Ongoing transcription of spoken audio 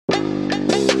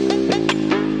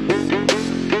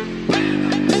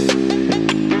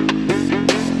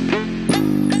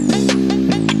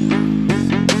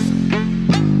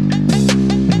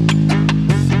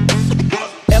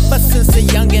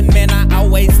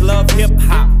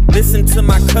to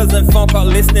my cousin phone call,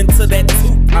 listening to that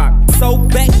Tupac. So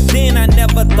back then I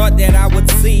never thought that I would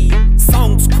see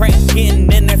songs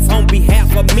cracking, and that's on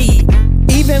behalf of me.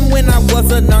 Even when I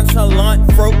was a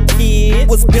nonchalant broke kid,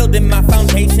 was building my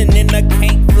foundation in a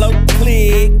can't float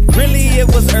click. Really it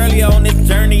was early on this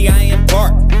journey I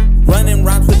embarked, running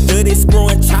rhymes with Duddy,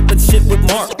 screwing, chopping shit with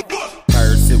Mark.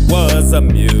 First it was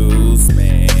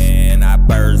amusement, I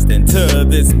burst into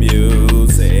this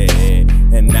music,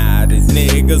 and now these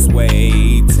niggas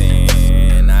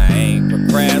waiting, I ain't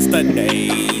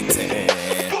procrastinating.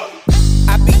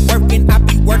 I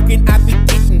be working, I be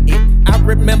getting it. I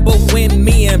remember when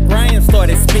me and Brian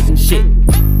started spitting shit.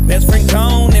 Best friend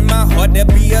gone, in my heart there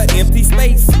be an empty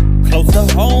space. Close to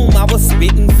home, I was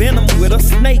spitting venom with a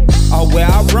snake. All where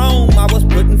I roam, I was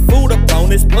putting food up on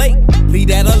his plate. Leave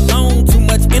that alone, too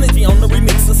much energy on the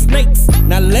remix of Snakes.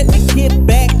 Now let me get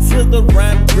back to the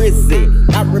rhyme Grizzly.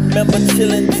 I remember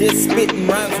chilling, just spitting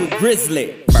rhymes with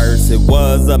Grizzly. First it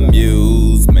was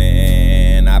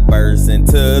amusement, I burst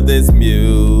into this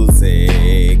music,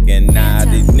 and now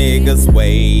these niggas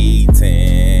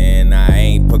waiting, I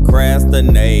ain't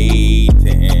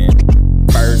procrastinating.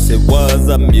 First it was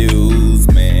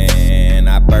amusement,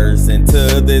 I burst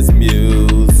into this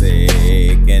music,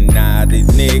 and now these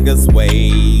niggas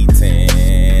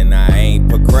waiting, I ain't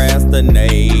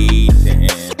procrastinating.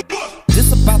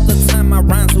 Just about the time my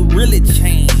rhymes would really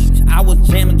change, I was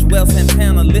jamming Joel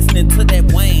Santana, listening to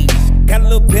that Wayne. Got a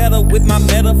little better with my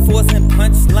metaphors and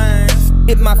punchlines.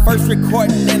 Hit my first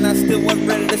recording and I still wasn't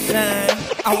ready to shine.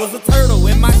 I was a turtle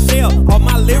in my shell, all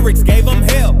my lyrics gave them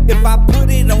hell. If I put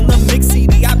it on a mix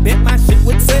CD, I bet my shit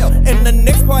would sell. And the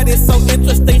next part is so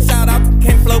interesting, shout out to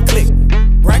Can't Flow Click.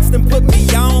 Braxton put me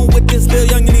on with this little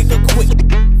young nigga quick.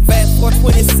 Fast forward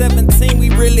 2017, we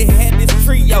really had this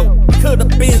trio. Could've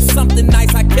been something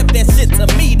nice, I kept that shit to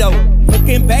me though.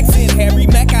 Looking back, seeing Harry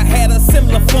Mack, I had a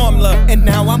similar formula. And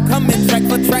now I'm coming track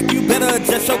for track, you better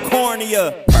adjust your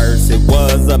cornea. First it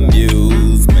was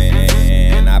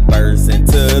amusement, I burst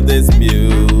into this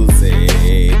music,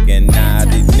 and now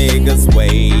these niggas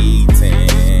waiting,